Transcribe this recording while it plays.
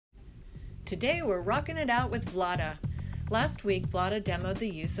Today we're rocking it out with Vlada. Last week, Vlada demoed the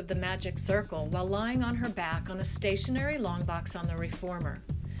use of the magic circle while lying on her back on a stationary long box on the reformer.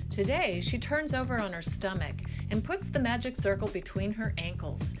 Today, she turns over on her stomach and puts the magic circle between her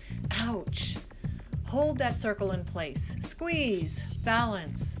ankles. Ouch! Hold that circle in place. Squeeze.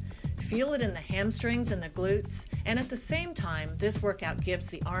 Balance. Feel it in the hamstrings and the glutes, and at the same time, this workout gives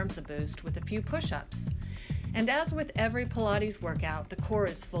the arms a boost with a few push-ups. And as with every Pilates workout, the core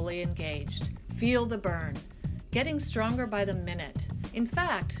is fully engaged. Feel the burn. Getting stronger by the minute. In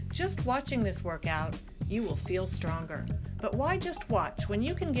fact, just watching this workout, you will feel stronger. But why just watch when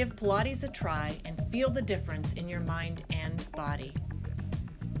you can give Pilates a try and feel the difference in your mind and body?